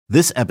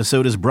This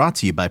episode is brought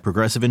to you by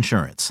Progressive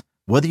Insurance.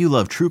 Whether you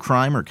love true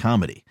crime or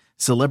comedy,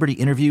 celebrity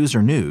interviews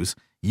or news,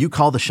 you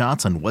call the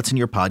shots on what's in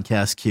your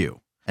podcast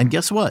queue. And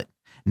guess what?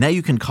 Now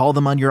you can call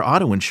them on your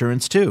auto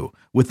insurance too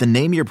with the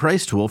Name Your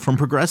Price tool from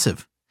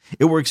Progressive.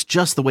 It works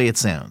just the way it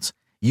sounds.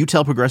 You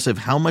tell Progressive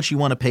how much you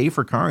want to pay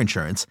for car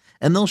insurance,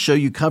 and they'll show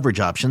you coverage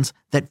options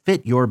that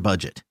fit your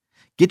budget.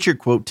 Get your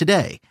quote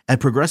today at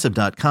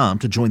Progressive.com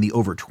to join the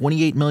over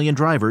 28 million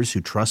drivers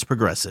who trust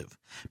Progressive.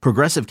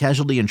 Progressive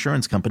Casualty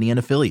Insurance Company and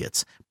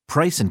Affiliates.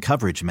 Price and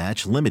coverage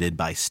match limited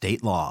by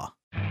state law.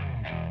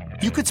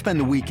 You could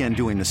spend the weekend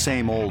doing the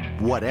same old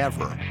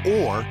whatever,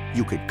 or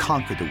you could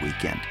conquer the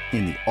weekend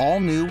in the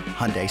all-new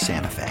Hyundai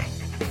Santa Fe.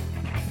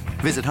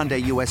 Visit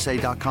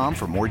HyundaiUSA.com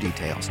for more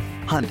details.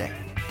 Hyundai,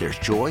 there's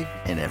joy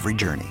in every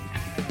journey.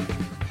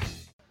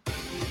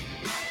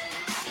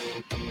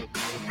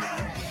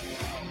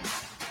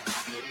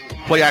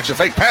 Play action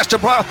fake pass to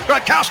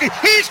Gronkowski.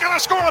 He's going to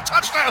score a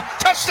touchdown.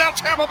 Touchdown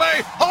Tampa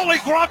Bay. Holy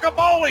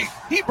guacamole.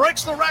 He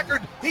breaks the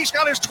record. He's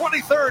got his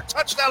 23rd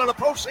touchdown in the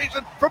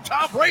postseason from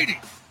Tom Brady.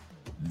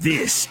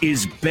 This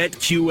is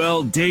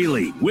BetQL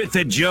Daily with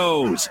the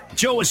Joes,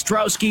 Joe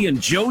Ostrowski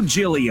and Joe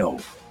Giglio.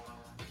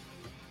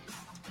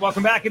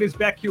 Welcome back. It is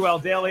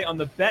BetQL Daily on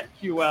the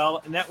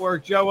BetQL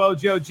Network. Joe O,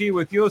 Joe G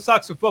with you. Let's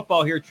talk some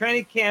football here.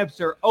 Training camps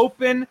are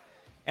open,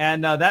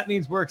 and that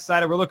means we're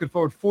excited. We're looking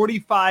forward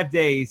 45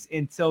 days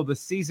until the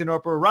season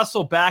opener.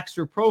 Russell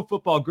Baxter,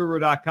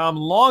 ProFootballGuru.com,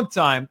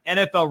 longtime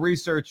NFL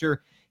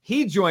researcher.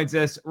 He joins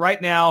us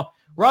right now.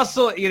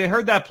 Russell, you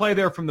heard that play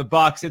there from the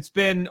Bucs. It's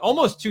been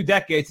almost 2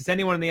 decades since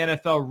anyone in the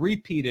NFL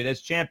repeated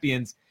as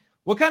champions.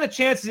 What kind of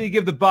chances do you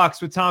give the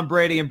Bucs with Tom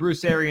Brady and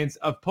Bruce Arians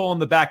of pulling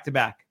the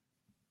back-to-back?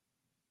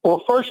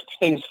 Well, first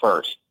things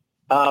first.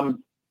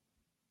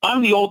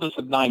 I'm the oldest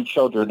of 9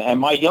 children, and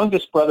my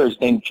youngest brother is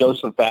named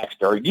Joseph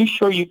Baxter. Are you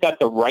sure you got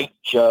the right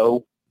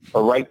Joe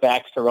or right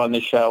Baxter on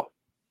the show?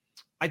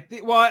 I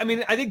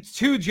think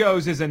 2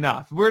 Joes is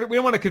enough. We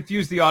don't want to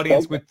confuse the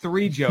audience with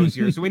 3 Joes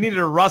here, so we needed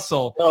a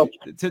Russell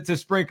to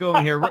sprinkle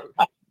in here.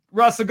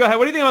 Russell, go ahead.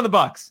 What do you think on the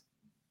Bucs?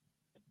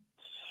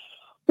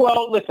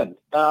 Well, listen,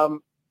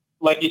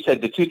 like you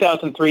said, the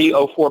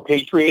 2003-04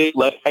 Patriots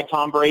led by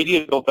Tom Brady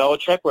and Bill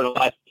Belichick were the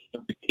last team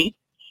to repeat.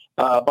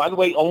 By the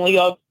way,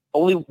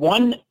 only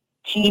one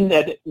team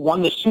that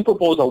won the Super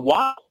Bowl as a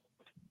wild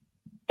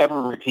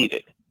ever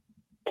repeated,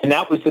 and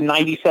that was the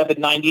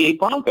 97-98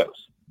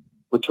 Broncos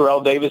with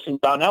Terrell Davis and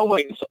John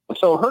Elway.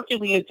 So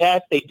Herculean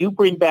task. They do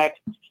bring back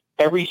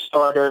every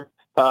starter,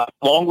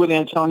 along with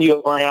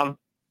Antonio Brown.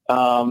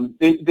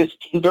 This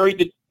team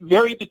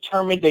very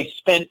determined. They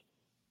spent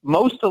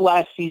most of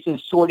last season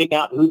sorting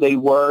out who they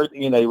were.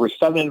 They were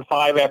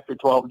 7-5 after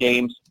 12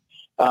 games.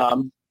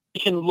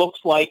 It looks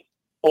like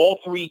all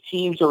 3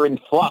 teams are in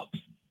flux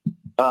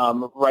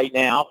right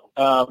now.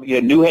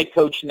 New head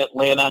coach in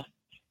Atlanta,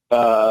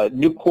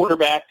 new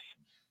quarterbacks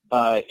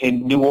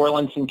in New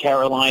Orleans and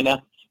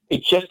Carolina.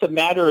 It's just a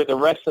matter of the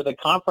rest of the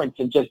conference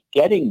and just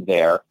getting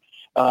there.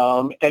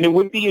 And it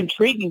would be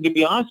intriguing, to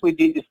be honest with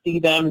you, to see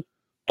them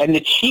and the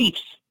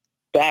Chiefs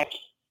back.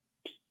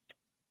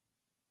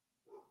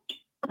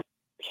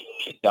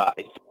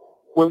 Guys,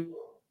 where 2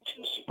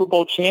 Super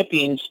Bowl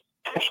champions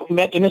actually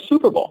met in a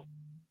Super Bowl.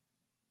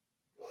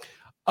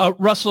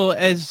 Russell,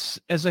 as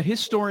a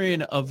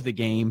historian of the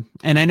game,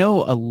 and I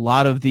know a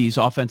lot of these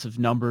offensive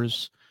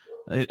numbers,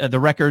 the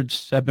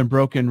records have been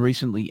broken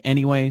recently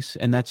anyways,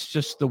 and that's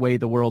just the way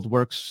the world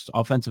works.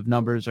 Offensive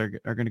numbers are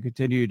going to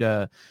continue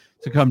to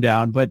come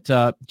down. But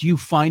do you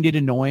find it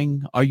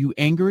annoying? Are you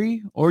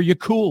angry, or are you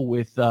cool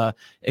with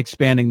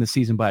expanding the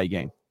season by a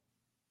game?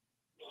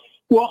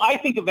 Well, I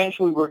think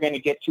eventually we're going to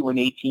get to an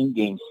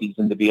 18-game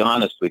season, to be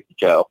honest with you,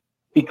 Joe,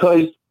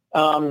 because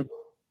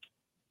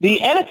the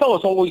NFL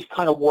has always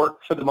kind of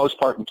worked, for the most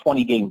part, in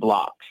 20-game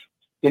blocks.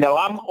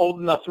 I'm old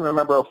enough to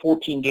remember a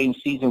 14-game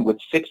season with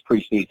 6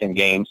 preseason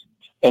games.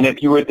 And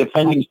if you were a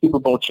defending Super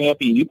Bowl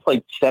champion, you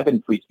played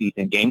 7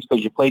 preseason games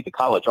because you played the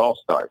college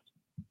all-stars.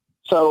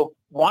 So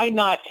why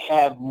not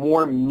have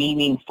more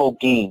meaningful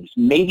games?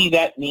 Maybe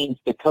that means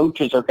the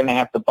coaches are going to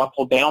have to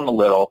buckle down a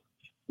little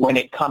when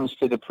it comes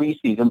to the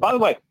preseason. By the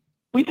way,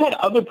 we've had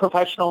other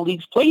professional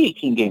leagues play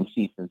 18-game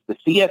seasons, the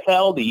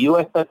CFL, the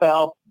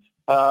USFL.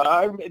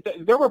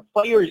 There were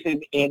players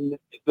in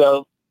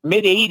the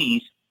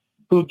mid-'80s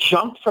who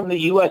jumped from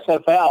the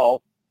USFL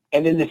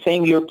and in the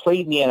same year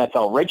played in the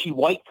NFL. Reggie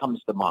White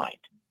comes to mind.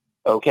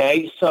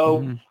 Okay,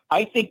 so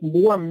I think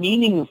more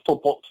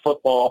meaningful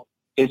football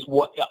is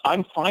what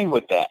I'm fine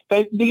with that.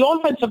 The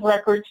offensive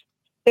records,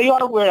 they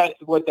are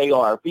what they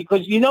are,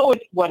 because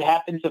what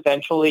happens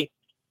eventually.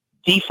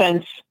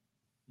 Defense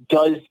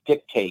does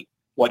dictate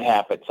what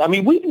happens. I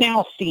mean, we've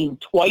now seen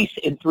twice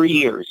in 3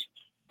 years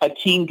a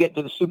team get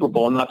to the Super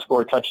Bowl and not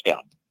score a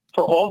touchdown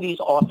for all these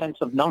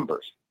offensive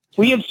numbers.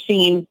 We have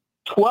seen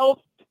 12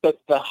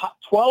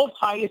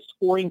 highest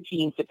scoring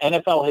teams in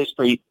NFL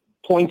history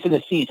points in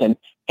the season,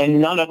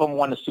 and none of them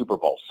won a Super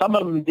Bowl. Some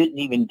of them didn't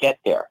even get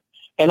there.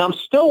 And I'm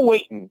still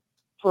waiting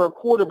for a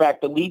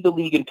quarterback to lead the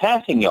league in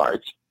passing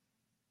yards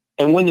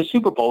and win the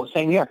Super Bowl the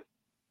same year.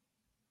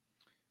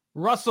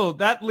 Russell,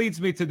 that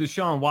leads me to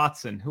Deshaun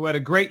Watson, who had a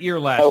great year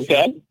last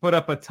year, put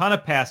up a ton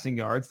of passing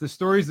yards. The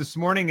stories this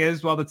morning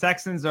is, while the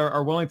Texans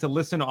are willing to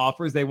listen to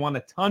offers, they want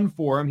a ton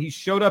for him. He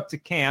showed up to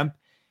camp.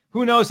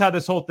 Who knows how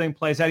this whole thing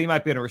plays out? He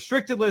might be on a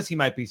restricted list. He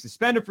might be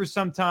suspended for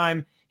some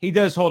time. He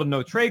does hold a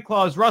no-trade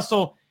clause.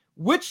 Russell,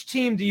 which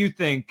team do you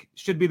think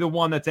should be the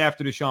one that's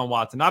after Deshaun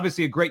Watson?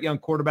 Obviously, a great young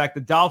quarterback.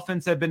 The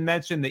Dolphins have been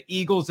mentioned. The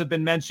Eagles have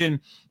been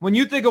mentioned. When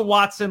you think of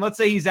Watson, let's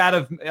say he's out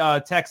of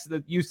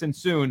Houston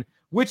soon,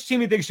 which team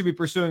do you think should be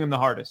pursuing him the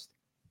hardest?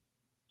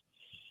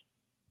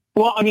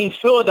 Well, I mean,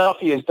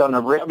 Philadelphia has done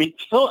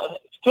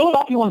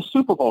Philadelphia won the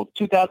Super Bowl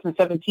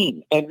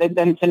 2017 and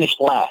then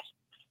finished last.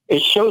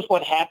 It shows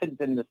what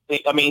happens in the thing.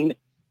 I mean,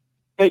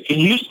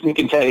 Houston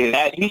can tell you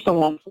that. Houston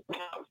won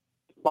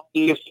 4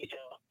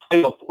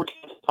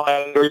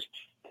 times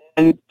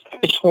and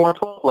finished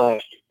 4-12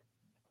 last year.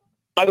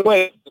 By the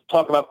way,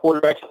 talk about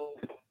quarterbacks.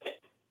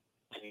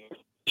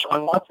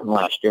 Deshaun Watson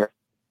last year.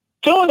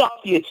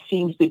 Philadelphia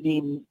seems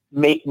to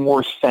make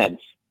more sense.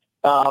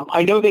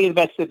 I know they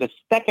invested a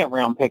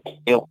second-round pick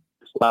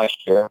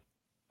last year,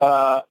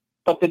 but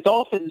the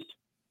Dolphins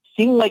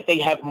seem like they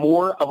have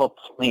more of a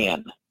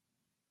plan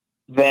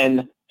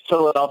than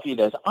Philadelphia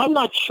does. I'm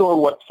not sure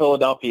what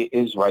Philadelphia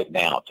is right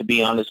now, to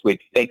be honest with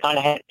you. They kind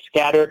of had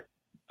scattered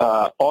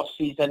all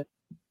season,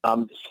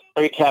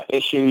 salary cap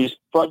issues,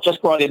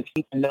 just brought in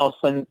Steve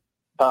Nelson,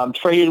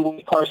 traded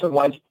with Carson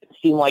Wentz. It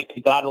seemed like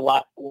they got a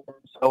lot for him,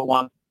 so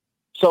on.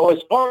 So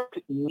as far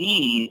as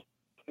need,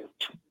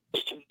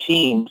 two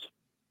teams,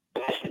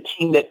 that's the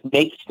team that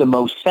makes the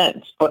most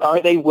sense. But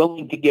are they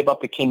willing to give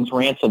up a king's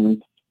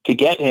ransom to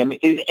get him?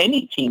 Is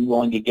any team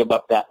willing to give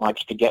up that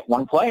much to get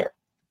one player?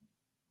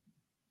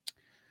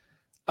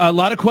 A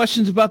lot of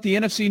questions about the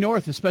NFC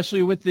North,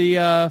 especially with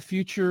the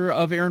future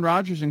of Aaron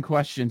Rodgers in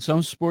question.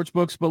 Some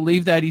sportsbooks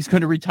believe that he's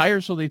going to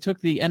retire, so they took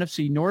the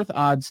NFC North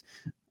odds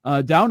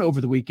down over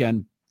the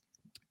weekend.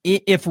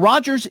 If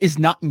Rodgers is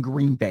not in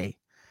Green Bay,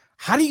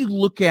 how do you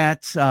look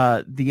at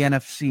the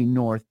NFC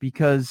North?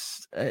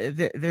 Because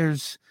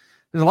there's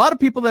a lot of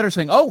people that are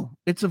saying, "Oh,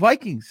 it's the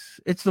Vikings.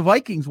 It's the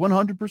Vikings,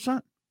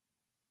 100%."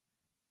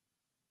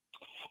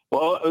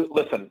 Well,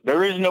 listen,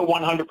 there is no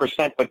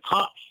 100%, but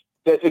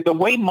the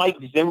way Mike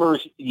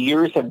Zimmer's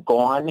years have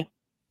gone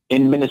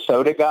in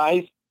Minnesota,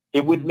 guys,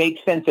 it would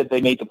make sense that they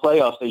made the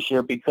playoffs this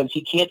year because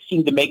he can't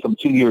seem to make them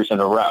 2 years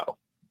in a row.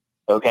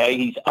 Okay,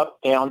 he's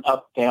up, down,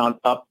 up, down,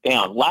 up,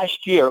 down.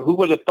 Last year, who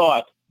would have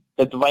thought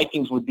that the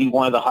Vikings would be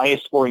one of the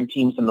highest scoring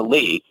teams in the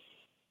league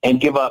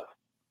and give up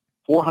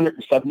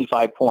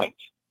 475 points?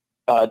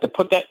 To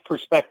put that in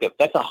perspective,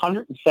 that's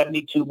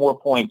 172 more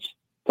points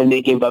than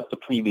they gave up the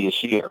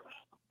previous year.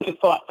 I would have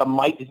thought the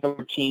Mike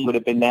Zimmer team would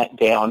have been that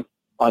down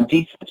on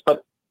defense,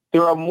 but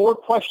there are more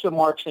question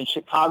marks in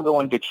Chicago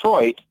and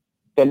Detroit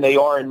than they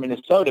are in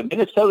Minnesota.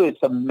 Minnesota,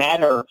 it's a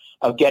matter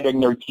of getting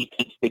their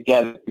defense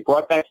together. They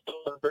brought back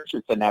Sterling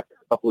Richardson after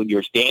a couple of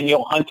years.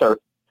 Daniel Hunter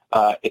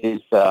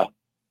is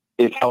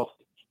healthy.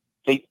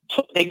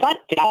 They got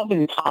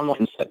Dalvin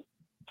Tomlinson,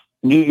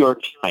 New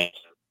York Giants.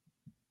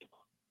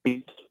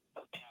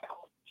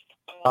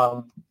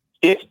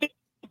 If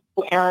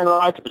Aaron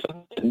Rodgers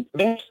and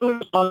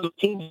Minnesota's on the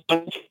team,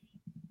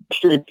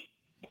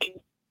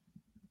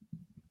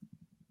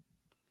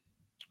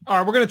 all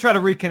right, we're going to try to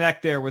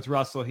reconnect there with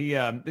Russell.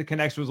 The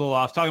connection was a little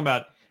off. Talking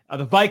about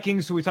the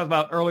Vikings, who we talked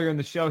about earlier in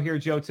the show here,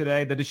 Joe,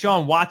 today. The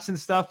Deshaun Watson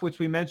stuff, which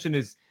we mentioned,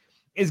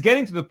 is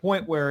getting to the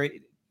point where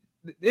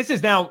this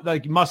is now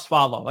like must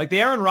follow. Like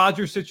the Aaron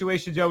Rodgers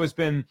situation, Joe, has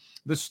been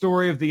the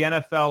story of the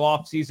NFL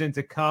offseason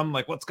to come.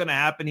 Like what's going to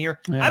happen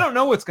here? Yeah. I don't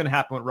know what's going to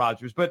happen with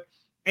Rodgers, but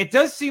it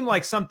does seem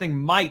like something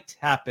might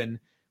happen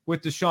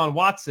with Deshaun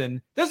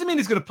Watson. Doesn't mean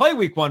he's going to play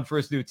week 1 for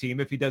his new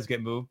team if he does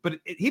get moved, but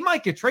he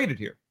might get traded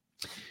here.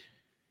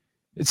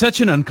 It's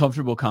such an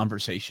uncomfortable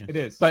conversation. It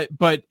is.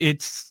 But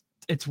it's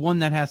one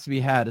that has to be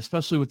had,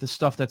 especially with the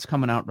stuff that's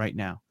coming out right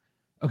now.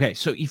 Okay,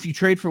 so if you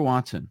trade for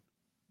Watson,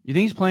 you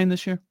think he's playing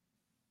this year?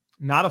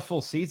 Not a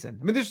full season.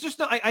 I mean, there's just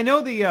no, I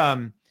know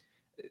the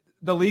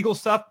legal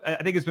stuff, I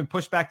think has been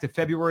pushed back to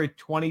February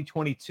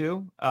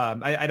 2022.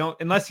 I don't,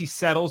 unless he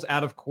settles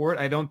out of court,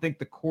 I don't think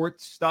the court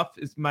stuff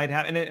might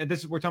have, and this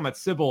is, we're talking about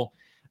civil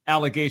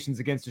allegations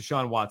against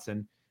Deshaun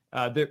Watson.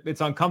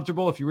 It's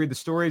uncomfortable if you read the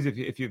stories.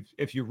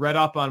 If you read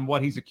up on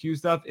what he's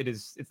accused of,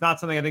 it's not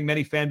something I think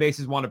many fan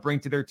bases want to bring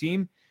to their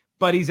team.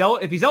 But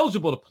if he's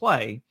eligible to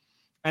play,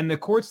 and the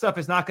court stuff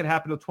is not going to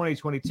happen until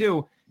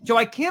 2022, Joe,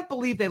 I can't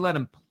believe they let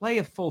him play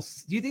a full.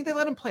 Do you think they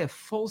let him play a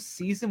full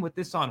season with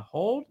this on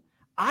hold?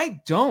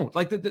 I don't.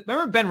 Like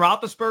remember Ben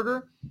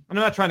Roethlisberger? I'm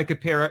not trying to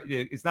compare.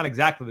 It's not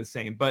exactly the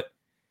same, but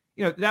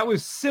that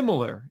was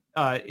similar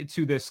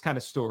to this kind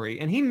of story.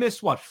 And he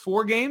missed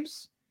 4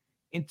 games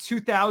in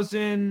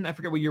 2000. I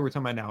forget what year we're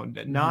talking about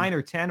now. 9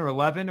 or 10 or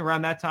 11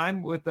 around that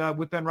time with Ben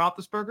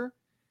Roethlisberger.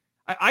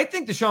 I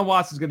think Deshaun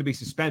Watson is going to be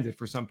suspended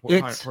for some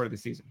part of the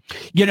season.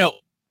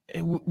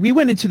 We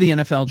went into the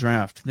NFL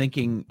draft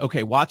thinking,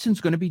 okay,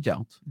 Watson's going to be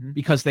dealt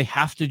because they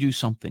have to do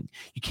something.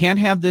 You can't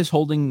have this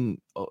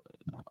holding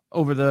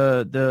over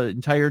the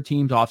entire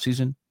team's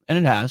offseason, and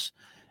it has.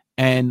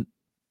 and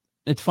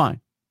it's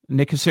fine.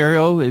 Nick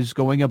Caserio is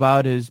going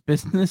about his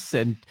business,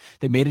 and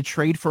they made a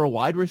trade for a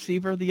wide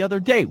receiver the other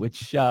day,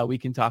 which we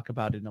can talk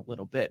about in a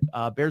little bit.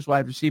 Bears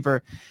wide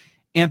receiver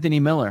Anthony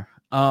Miller.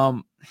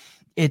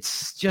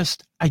 It's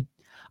just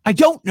I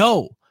don't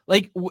know.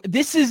 Like,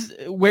 this is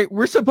where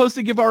we're supposed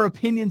to give our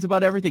opinions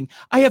about everything.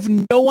 I have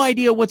no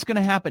idea what's going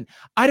to happen.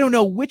 I don't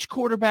know which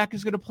quarterback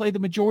is going to play the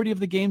majority of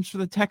the games for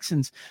the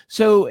Texans.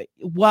 So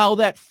while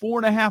that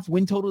 4.5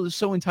 win total is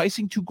so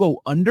enticing to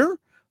go under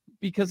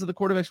because of the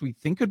quarterbacks we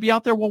think could be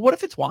out there, well, what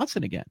if it's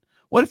Watson again?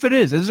 What if it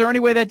is? Is there any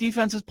way that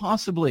defense is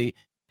possibly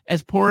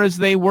as poor as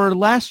they were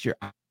last year?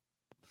 I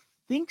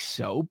think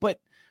so, but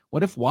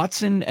what if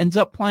Watson ends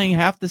up playing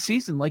half the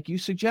season like you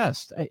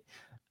suggest?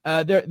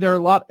 There are a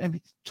lot.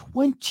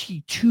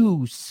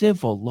 22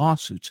 civil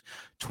lawsuits.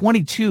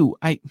 22.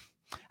 I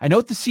know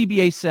what the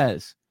CBA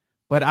says,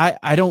 but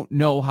I don't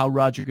know how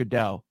Roger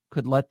Goodell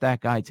could let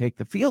that guy take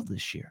the field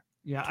this year.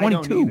 Yeah, 22.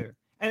 I don't either.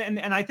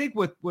 And I think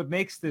what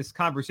makes this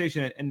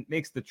conversation and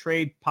makes the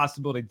trade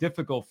possibility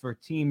difficult for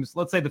teams,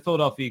 let's say the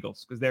Philadelphia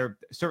Eagles, because they're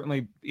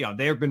certainly,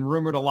 they have been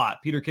rumored a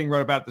lot. Peter King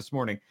wrote about it this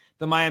morning.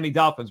 The Miami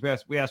Dolphins.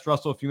 We asked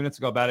Russell a few minutes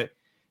ago about it.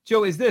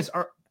 Joe,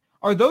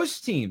 are those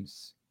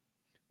teams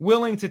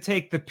willing to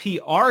take the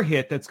PR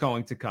hit that's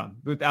going to come,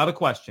 without a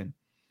question?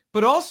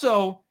 But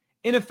also,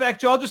 in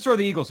effect, Joe, I'll just throw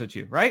the Eagles at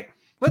you, right?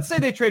 Let's say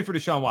they trade for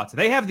Deshaun Watson.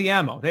 They have the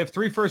ammo. They have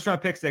 3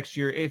 first-round picks next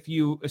year if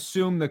you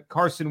assume the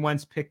Carson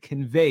Wentz pick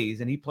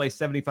conveys and he plays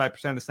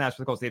 75% of the snaps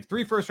for the Colts. They have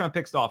 3 first-round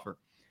picks to offer.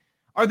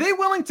 Are they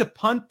willing to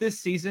punt this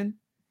season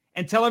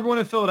and tell everyone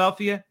in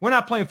Philadelphia, we're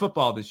not playing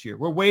football this year.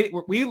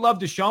 We love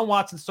Deshaun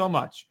Watson so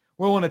much.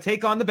 We're willing to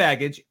take on the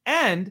baggage,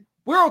 and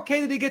we're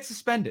okay that he gets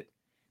suspended.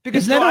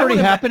 Because Isn't that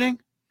already happening?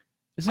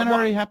 Isn't that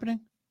already happening?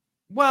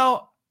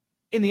 Well,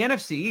 in the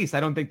NFC East, I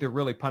don't think they're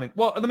really punting.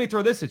 Well, let me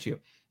throw this at you.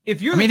 If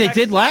you're, they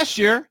did last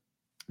year.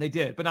 They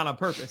did, but not on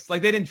purpose.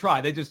 Like, they didn't try.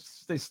 They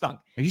stunk.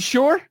 Are you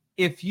sure?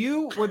 If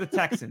you were the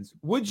Texans,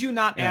 would you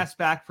not ask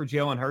back for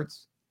Jalen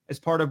Hurts as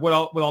part of with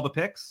all the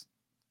picks?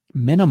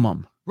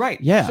 Minimum.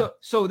 Right. Yeah.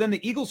 So then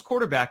the Eagles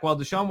quarterback, while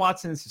Deshaun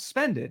Watson is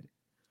suspended,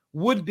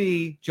 would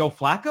be Joe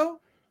Flacco,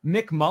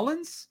 Nick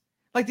Mullins.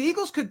 Like, the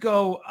Eagles could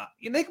go,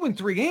 they could win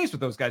 3 games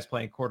with those guys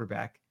playing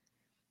quarterback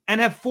and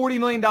have $40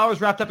 million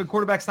wrapped up in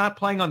quarterbacks not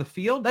playing on the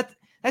field.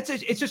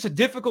 It's just a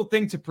difficult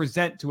thing to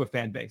present to a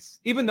fan base,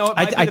 even though it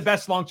might be the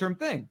best long-term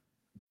thing.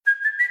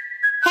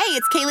 Hey,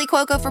 it's Kaylee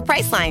Cuoco for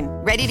Priceline.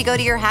 Ready to go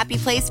to your happy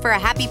place for a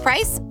happy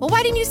price? Well,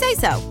 why didn't you say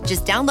so?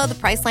 Just download the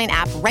Priceline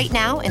app right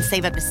now and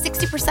save up to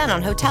 60%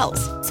 on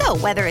hotels. So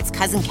whether it's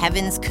Cousin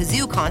Kevin's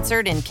Kazoo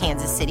Concert in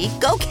Kansas City,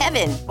 go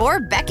Kevin, or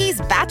Becky's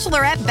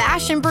Bachelorette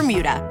Bash in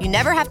Bermuda, you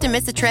never have to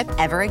miss a trip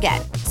ever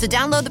again. So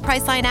download the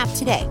Priceline app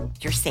today.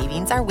 Your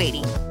savings are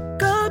waiting.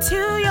 Go to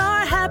your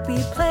happy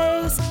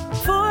place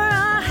for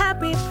a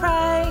happy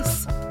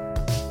price.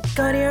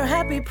 Go to your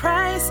happy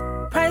price,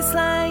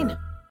 Priceline.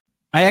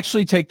 I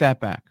actually take that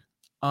back.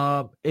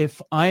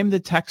 If I'm the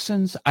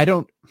Texans,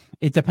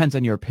 it depends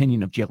on your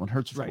opinion of Jalen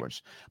Hurts, of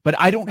course, but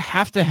I don't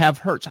have to have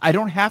Hurts. I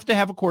don't have to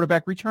have a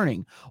quarterback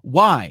returning.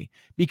 Why?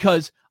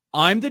 Because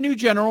I'm the new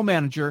general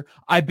manager.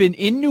 I've been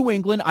in New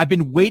England. I've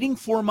been waiting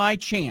for my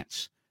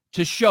chance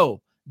to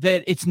show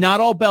that it's not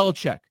all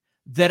Belichick,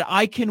 that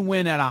I can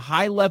win at a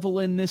high level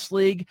in this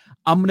league.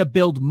 I'm going to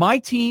build my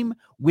team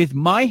with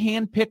my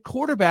hand-picked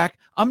quarterback.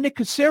 I'm Nick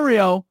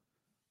Caserio.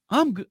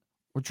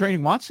 We're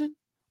trading Watson.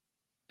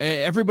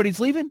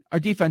 Everybody's leaving. Our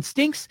defense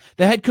stinks.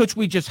 The head coach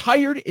we just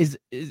hired he's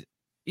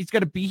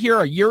going to be here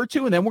a year or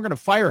two, and then we're going to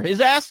fire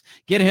his ass,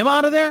 get him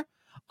out of there.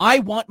 I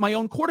want my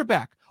own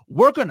quarterback.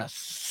 We're going to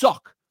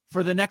suck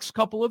for the next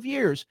couple of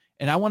years,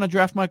 and I want to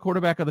draft my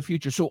quarterback of the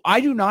future. So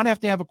I do not have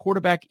to have a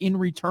quarterback in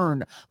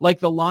return like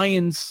the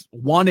Lions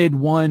wanted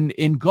one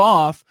in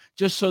Goff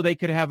just so they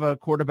could have a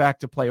quarterback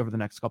to play over the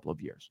next couple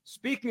of years.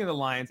 Speaking of the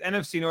Lions,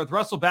 NFC North,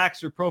 Russell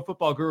Baxter, Pro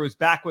Football Guru, is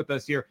back with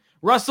us here.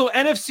 Russell,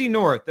 NFC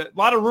North, a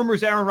lot of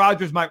rumors Aaron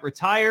Rodgers might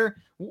retire.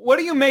 What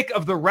do you make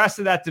of the rest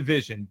of that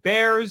division?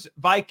 Bears,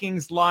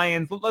 Vikings,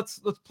 Lions. Let's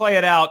play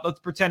it out. Let's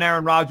pretend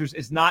Aaron Rodgers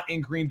is not in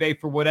Green Bay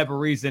for whatever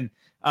reason.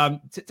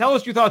 Tell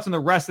us your thoughts on the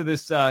rest of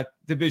this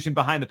division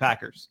behind the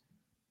Packers.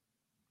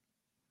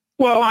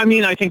 Well,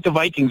 I think the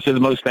Vikings are the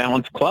most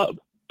balanced club.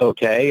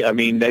 Okay.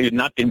 They've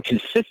not been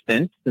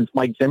consistent since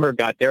Mike Zimmer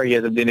got there. He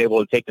hasn't been able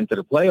to take them to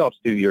the playoffs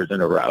 2 years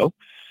in a row.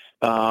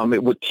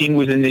 Team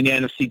was in the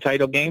NFC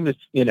title game,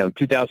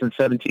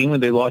 2017 when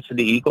they lost to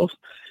the Eagles.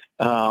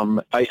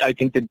 I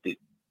think that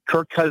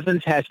Kirk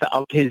Cousins has to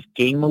up his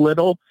game a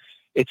little.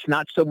 It's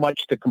not so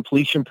much the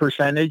completion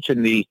percentage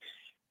and the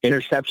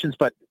interceptions,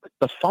 but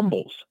the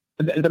fumbles.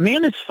 The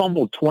man has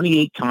fumbled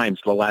 28 times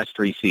the last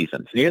 3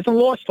 seasons. He hasn't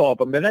lost all of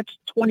them, but that's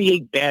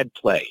 28 bad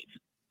plays.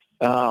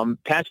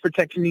 Pass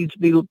protection needs to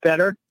be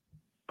better,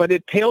 but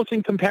it pales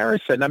in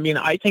comparison.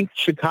 I think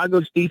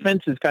Chicago's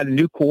defense has got a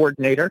new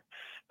coordinator.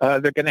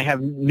 They're going to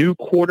have new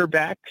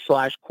quarterbacks.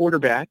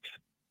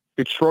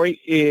 Detroit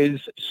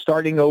is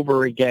starting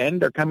over again.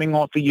 They're coming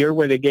off a year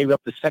where they gave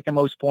up the second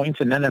most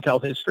points in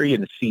NFL history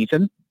in a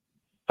season.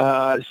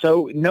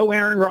 So no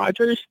Aaron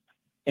Rodgers,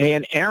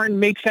 and Aaron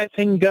makes that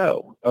thing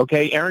go.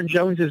 Okay, Aaron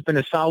Jones has been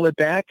a solid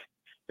back.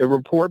 The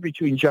rapport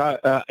between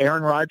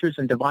Aaron Rodgers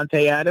and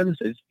Devontae Adams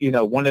is,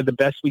 one of the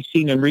best we've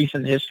seen in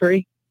recent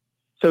history.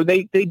 So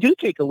they do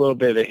take a little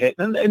bit of a hit.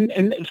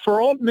 And for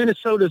all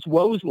Minnesota's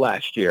woes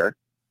last year,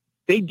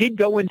 they did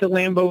go into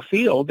Lambeau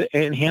Field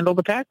and handle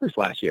the Packers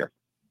last year.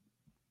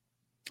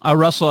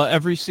 Russell,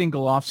 every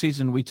single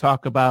offseason we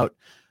talk about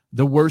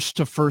the worst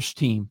to first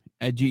team.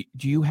 Do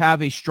you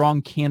have a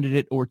strong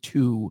candidate or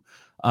two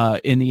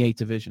in the 8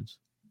 divisions?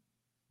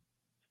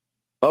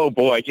 Oh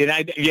boy,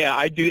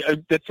 I do.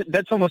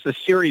 That's almost a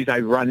series I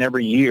run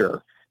every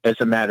year, as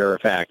a matter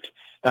of fact.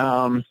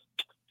 I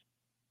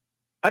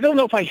don't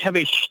know if I have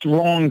a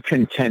strong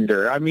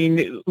contender. I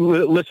mean,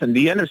 listen,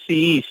 the NFC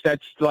East,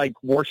 that's like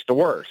worst to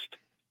worst.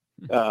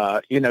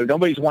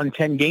 Nobody's won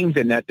 10 games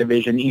in that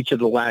division each of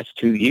the last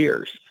 2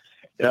 years.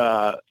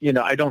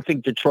 I don't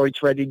think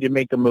Detroit's ready to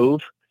make a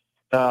move.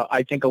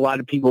 I think a lot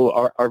of people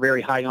are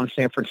very high on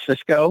San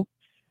Francisco.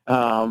 They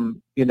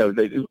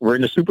were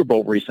in the Super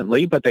Bowl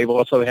recently, but they've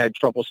also had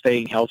trouble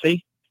staying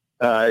healthy,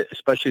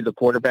 especially the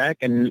quarterback.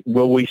 And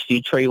will we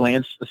see Trey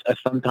Lance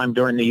sometime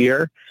during the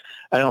year?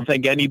 I don't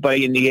think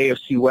anybody in the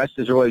AFC West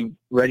is really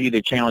ready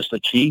to challenge the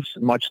Chiefs,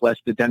 much less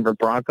the Denver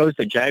Broncos.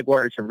 The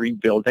Jaguars are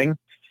rebuilding.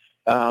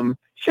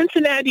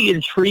 Cincinnati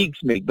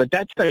intrigues me, but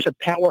that's such a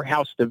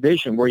powerhouse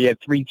division where you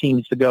had 3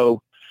 teams to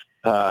go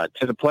to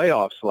the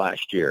playoffs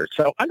last year.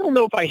 So I don't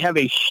know if I have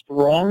a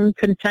strong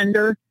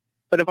contender,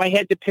 but if I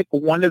had to pick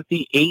one of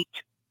the 8,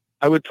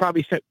 I would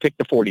probably pick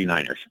the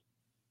 49ers.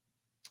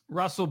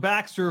 Russell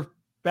Baxter,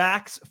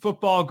 Bax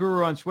Football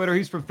Guru on Twitter.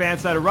 He's from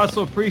Fansided.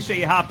 Russell, appreciate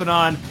you hopping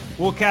on.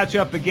 We'll catch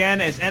up again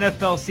as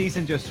NFL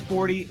season just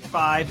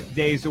 45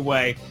 days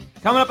away.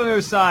 Coming up on the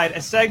other side,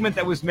 a segment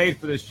that was made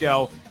for this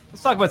show.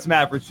 Let's talk about some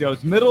average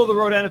shows.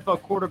 Middle-of-the-road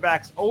NFL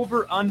quarterbacks,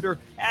 over-under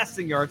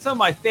passing yards. Some of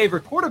my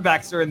favorite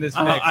quarterbacks are in this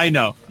mix. I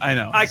know.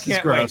 I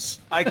can't wait.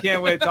 I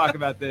can't wait to talk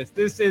about this.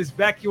 This is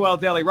BetQL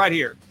Daily right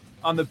here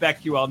on the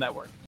BetQL Network.